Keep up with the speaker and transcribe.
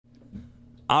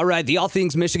All right, the All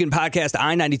Things Michigan podcast,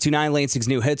 I-92.9, Lansing's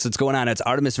new hits. What's going on? It's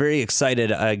Artemis. Very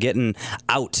excited getting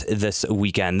out this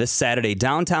weekend. This Saturday,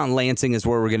 Downtown Lansing is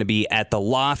where we're going to be at the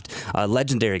Loft, a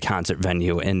legendary concert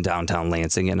venue in Downtown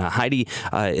Lansing. And Heidi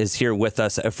is here with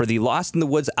us for the Lost in the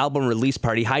Woods album release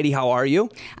party. Heidi, how are you?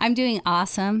 I'm doing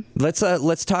awesome. Let's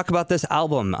talk about this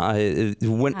album.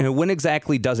 When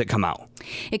exactly does it come out?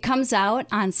 It comes out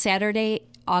on Saturday,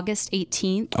 August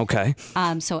 18th. Okay.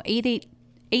 So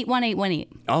 81818.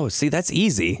 Oh, see, that's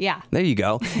easy. Yeah. There you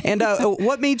go. And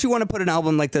what made you want to put an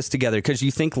album like this together? Because you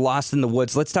think Lost in the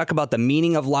Woods. Let's talk about the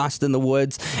meaning of Lost in the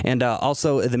Woods and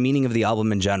also the meaning of the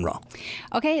album in general.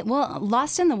 Okay. Well,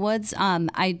 Lost in the Woods,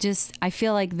 I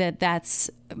feel like that's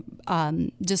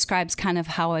describes kind of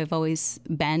how I've always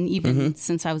been, even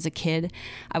since I was a kid.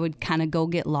 I would kind of go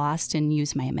get lost and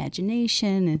use my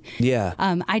imagination. And, yeah.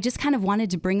 I just kind of wanted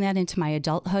to bring that into my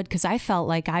adulthood because I felt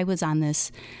like I was on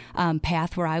this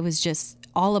path where I was just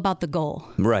all about the goal.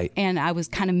 Right. And I was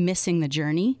kind of missing the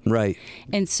journey. Right.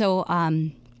 And so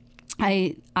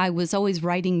I was always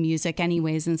writing music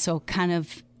anyways. And so kind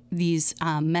of these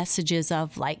messages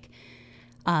of like,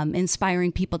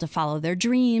 inspiring people to follow their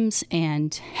dreams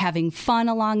and having fun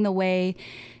along the way,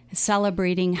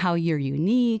 celebrating how you're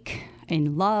unique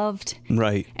and loved.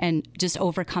 Right. And just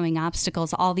overcoming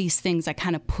obstacles, all these things I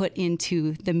kind of put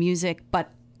into the music,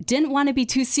 but didn't want to be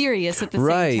too serious at the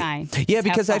same time. Yeah,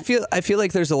 because I feel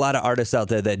like there's a lot of artists out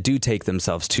there that do take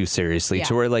themselves too seriously. Yeah.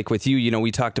 To where, like with you, we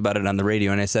talked about it on the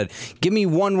radio, and I said, "Give me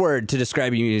one word to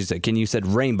describe your music," and you said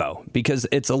rainbow, because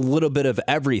it's a little bit of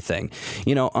everything.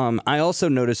 I also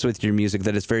noticed with your music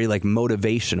that it's very like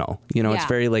motivational. It's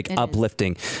very like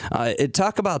uplifting.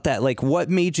 Talk about that. Like, what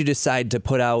made you decide to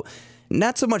put out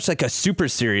not so much like a super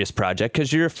serious project,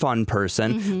 because you're a fun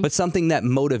person, but something that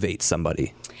motivates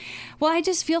somebody? Well, I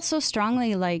just feel so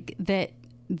strongly like that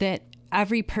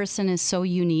every person is so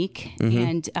unique,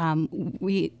 and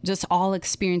we just all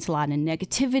experience a lot of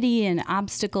negativity and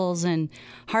obstacles and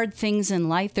hard things in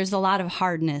life. There's a lot of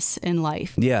hardness in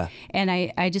life. Yeah. And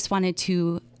I just wanted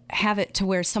to have it to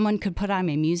where someone could put on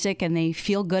my music and they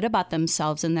feel good about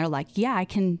themselves and they're like, yeah, I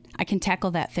can tackle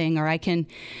that thing, or I can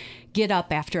get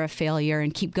up after a failure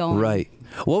and keep going. Right.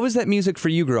 What was that music for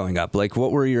you growing up? Like,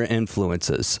 what were your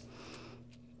influences?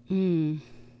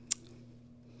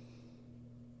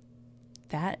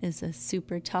 That is a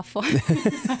super tough one.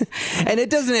 And it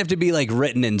doesn't have to be like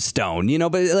written in stone,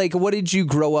 but like, what did you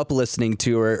grow up listening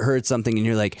to or heard something and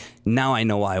you're like, now I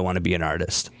know why I want to be an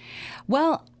artist?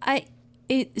 Well,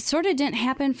 it sort of didn't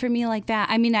happen for me like that.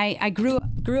 I mean, I grew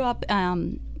up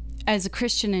as a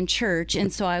Christian in church,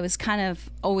 and so I was kind of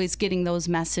always getting those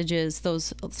messages,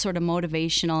 those sort of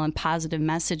motivational and positive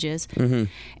messages,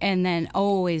 and then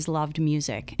always loved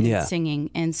music and singing.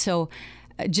 And so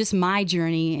just my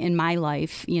journey in my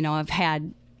life, I've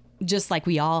had, just like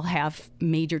we all have,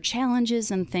 major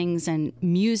challenges and things, and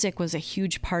music was a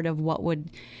huge part of what would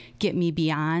get me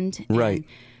beyond. Right.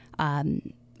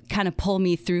 And, kind of pull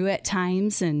me through at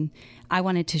times, and I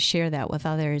wanted to share that with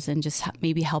others and just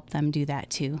maybe help them do that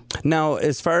too. Now,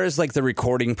 as far as like the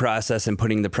recording process and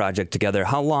putting the project together,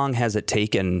 how long has it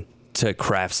taken to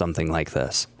craft something like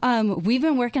this? We've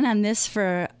been working on this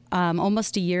for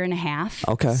almost a year and a half.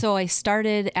 Okay. So I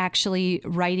started actually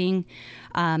writing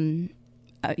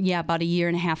about a year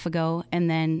and a half ago, and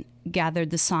then gathered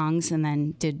the songs, and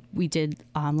then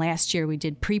last year we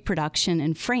did pre-production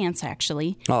in France,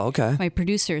 actually. Oh, okay. My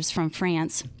producer's from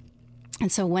France.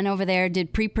 And so went over there,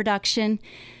 did pre-production,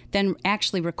 then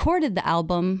actually recorded the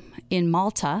album in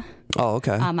Malta. Oh,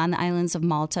 okay. On the islands of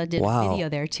Malta. Did a video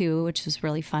there too, which was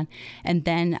really fun. And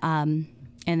then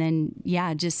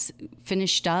just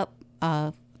finished up.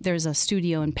 There's a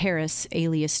studio in Paris,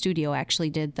 Alias Studio,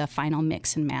 actually did the final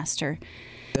mix and master.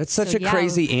 That's such a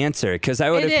crazy answer, because I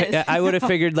would have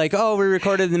figured like, oh, we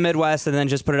recorded in the Midwest and then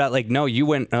just put it out. Like, no, you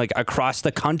went like across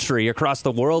the country, across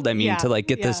the world. I mean, to like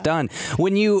get this done.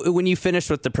 When you finished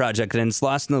with the project and it's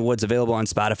Lost in the Woods, available on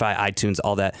Spotify, iTunes,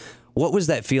 all that, what was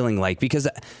that feeling like? Because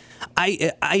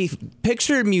I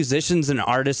picture musicians and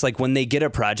artists, like when they get a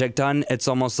project done, it's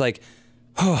almost like,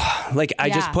 I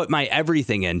just put my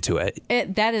everything into it.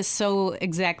 That is so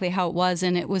exactly how it was.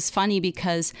 And it was funny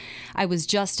because I was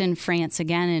just in France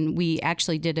again, and we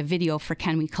actually did a video for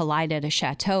Can We Collide at a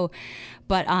Chateau.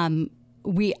 But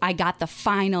I got the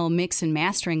final mix and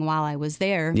mastering while I was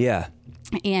there. Yeah.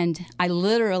 And I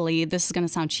literally, this is going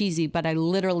to sound cheesy, but I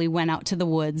literally went out to the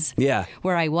woods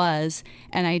where I was,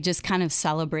 and I just kind of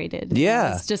celebrated. Yeah.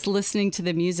 I was just listening to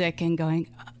the music and going,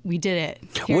 we did it.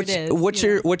 Here it is.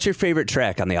 What's your favorite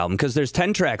track on the album? Because there's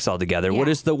 10 tracks altogether. Yeah. What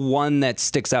is the one that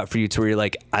sticks out for you to where you're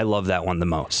like, I love that one the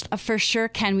most? For sure,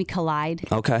 Can We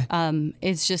Collide? Okay.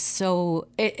 It's just so,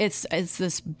 it's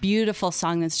this beautiful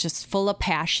song that's just full of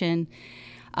passion.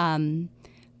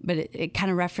 But it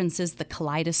kind of references the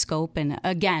kaleidoscope and,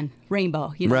 again,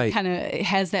 rainbow. You know, right. It kind of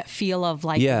has that feel of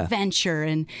like adventure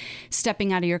and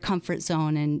stepping out of your comfort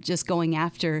zone and just going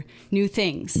after new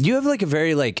things. You have like a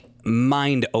very like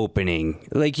mind opening,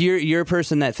 like you're a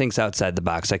person that thinks outside the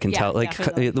box. I can tell. Like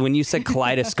when you said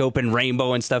kaleidoscope and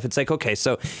rainbow and stuff, it's like, okay,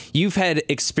 so you've had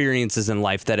experiences in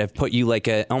life that have put you like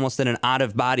almost in an out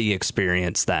of body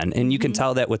experience then, and you can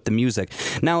tell that with the music.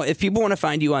 Now, if people want to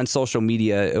find you on social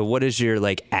media, what is your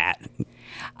like at?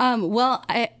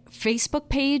 Facebook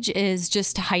page is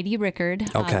just Heidi Rickard,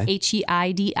 okay.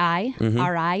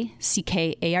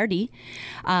 HeidiRickard.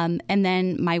 And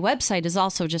then my website is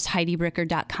also just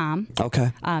HeidiRickard.com.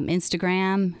 Okay.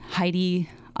 Instagram,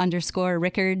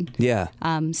 Heidi_Rickard.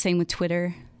 Yeah. Same with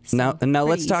Twitter. So now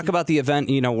let's talk about the event.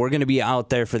 You know, we're going to be out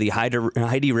there for the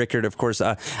Heidi Rickard, of course,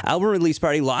 album release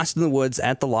party, Lost in the Woods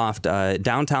at the Loft,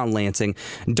 downtown Lansing.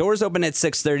 Doors open at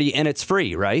 6:30, and it's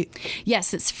free, right?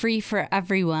 Yes, it's free for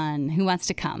everyone who wants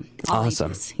to come.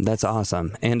 Awesome. That's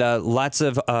awesome. And lots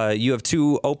of, you have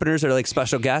 2 openers or like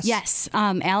special guests? Yes.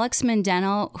 Alex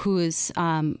Mendeno, who is,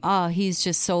 he's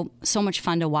just so much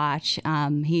fun to watch.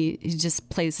 He just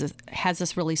has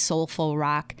this really soulful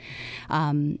rock.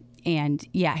 And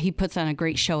yeah, he puts on a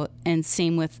great show. And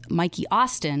same with Mikey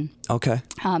Austin. Okay.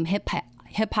 Hip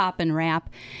hop and rap.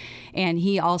 And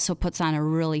he also puts on a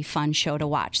really fun show to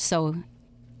watch. So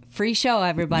free show,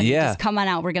 everybody. Yeah. Just come on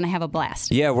out. We're going to have a blast.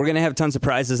 Yeah, we're going to have tons of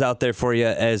prizes out there for you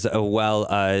as well.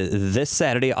 This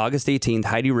Saturday, August 18th,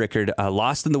 Heidi Rickard,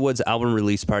 Lost in the Woods album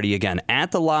release party again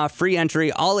at the Loft, free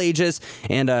entry, all ages.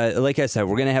 And like I said,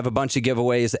 we're going to have a bunch of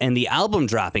giveaways and the album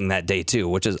dropping that day too,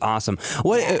 which is awesome.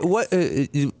 What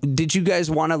did you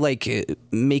guys want to like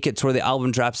make it to where the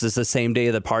album drops is the same day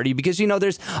of the party? Because, you know,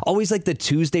 there's always like the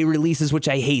Tuesday releases, which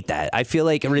I hate that. I feel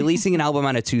like releasing an album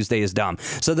on a Tuesday is dumb.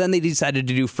 So then they decided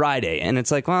to do Friday, and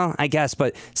it's like, well, I guess,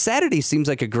 but Saturday seems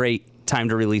like a great time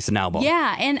to release an album.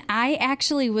 Yeah, and I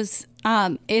actually was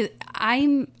I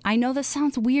know this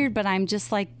sounds weird, but I'm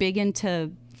just like big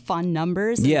into fun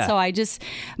numbers. Yeah. And so I just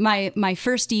my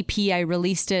first EP, I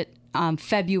released it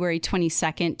February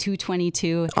 22nd,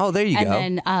 2/22. Oh, there you go.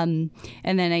 And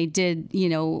then I did, you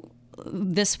know,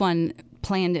 this one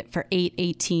planned it for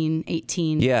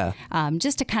 8/18/18. Yeah.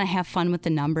 Just to kind of have fun with the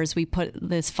numbers. We put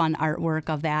this fun artwork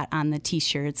of that on the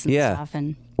t-shirts and stuff.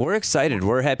 And we're excited.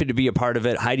 We're happy to be a part of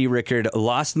it. Heidi Rickard,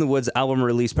 Lost in the Woods album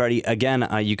release party. Again,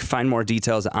 you can find more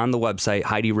details on the website,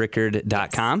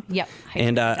 HeidiRickard.com. Yes. Yep.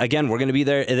 And again, we're going to be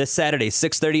there this Saturday,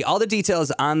 6:30. All the details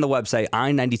on the website,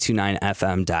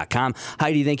 i929fm.com.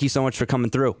 Heidi, thank you so much for coming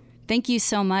through. Thank you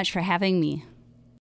so much for having me.